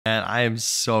And I am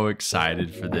so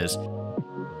excited for this.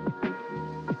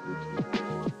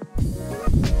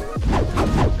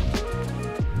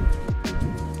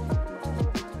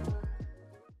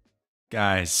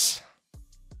 Guys,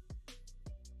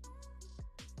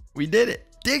 we did it.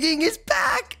 Digging is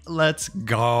back. Let's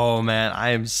go, man. I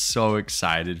am so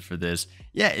excited for this.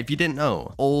 Yeah, if you didn't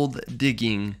know, old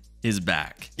digging is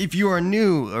back. If you are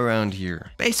new around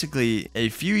here, basically a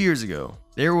few years ago,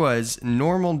 there was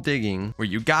normal digging where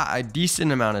you got a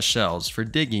decent amount of shells for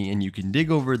digging and you can dig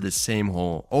over the same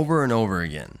hole over and over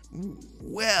again.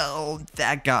 Well,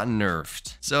 that got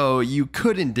nerfed. So you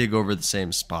couldn't dig over the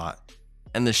same spot.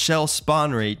 And the shell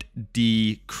spawn rate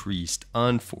decreased,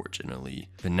 unfortunately.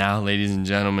 But now, ladies and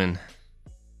gentlemen,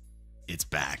 it's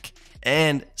back.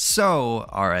 And so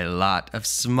are a lot of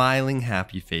smiling,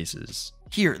 happy faces.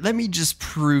 Here, let me just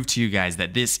prove to you guys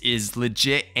that this is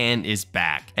legit and is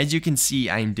back. As you can see,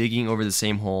 I'm digging over the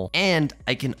same hole, and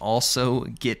I can also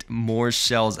get more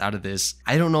shells out of this.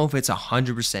 I don't know if it's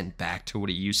 100% back to what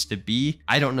it used to be.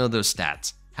 I don't know those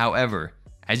stats. However,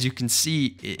 as you can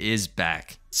see, it is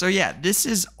back. So yeah, this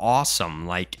is awesome.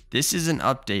 Like, this is an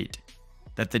update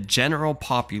that the general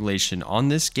population on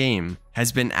this game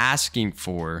has been asking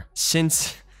for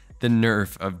since the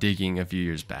nerf of digging a few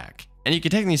years back. And you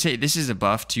could technically say this is a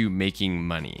buff to making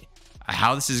money.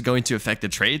 How this is going to affect the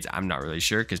trades, I'm not really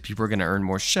sure, because people are going to earn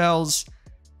more shells,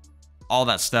 all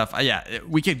that stuff. Yeah,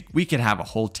 we could have a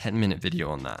whole 10-minute video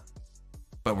on that,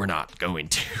 but we're not going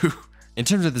to. In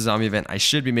terms of the zombie event, I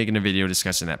should be making a video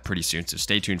discussing that pretty soon, so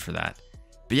stay tuned for that.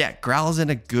 But yeah, Graal's in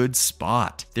a good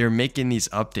spot. They're making these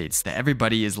updates that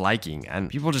everybody is liking, and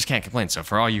people just can't complain. So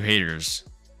for all you haters,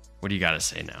 what do you got to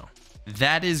say now?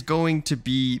 That is going to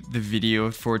be the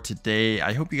video for today.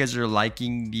 I hope you guys are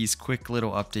liking these quick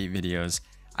little update videos.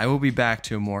 I will be back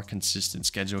to a more consistent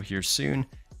schedule here soon.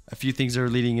 A few things are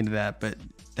leading into that, but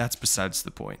that's besides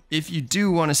the point. If you do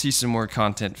want to see some more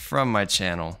content from my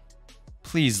channel,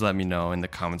 please let me know in the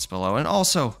comments below. And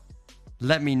also,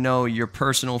 let me know your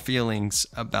personal feelings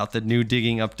about the new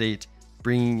digging update,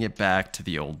 bringing it back to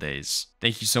the old days.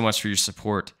 Thank you so much for your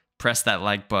support. Press that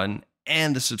like button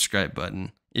and the subscribe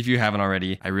button if you haven't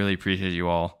already. I really appreciate you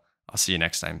all. I'll see you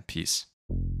next time. Peace.